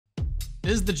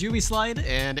This is the Jubi slide,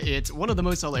 and it's one of the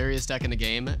most hilarious tech in the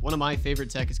game. One of my favorite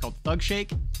tech is called Thug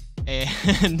Shake,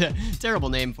 and terrible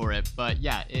name for it, but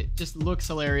yeah, it just looks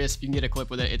hilarious. If you can get a clip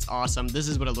with it, it's awesome. This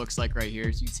is what it looks like right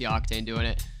here, so you can see Octane doing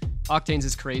it. Octane's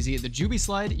is crazy. The Jubi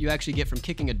slide, you actually get from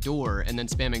kicking a door and then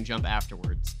spamming jump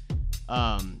afterwards.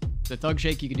 The Thug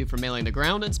Shake you can do from mailing the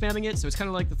ground and spamming it, so it's kind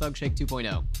of like the Thug Shake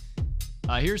 2.0.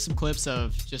 Here's some clips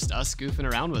of just us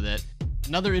goofing around with it.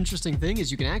 Another interesting thing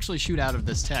is you can actually shoot out of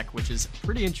this tech, which is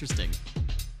pretty interesting,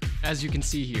 as you can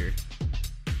see here.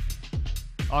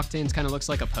 Octane's kind of looks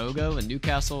like a pogo, and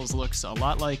Newcastle's looks a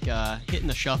lot like hitting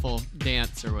the shuffle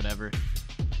dance or whatever.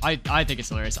 I think it's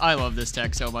hilarious. I love this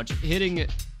tech so much. Hitting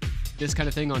this kind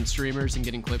of thing on streamers and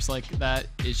getting clips like that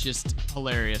is just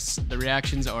hilarious. The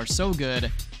reactions are so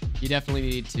good. You definitely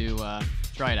need to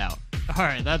try it out. All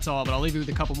right, that's all, but I'll leave you with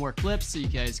a couple more clips so you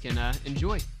guys can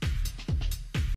enjoy.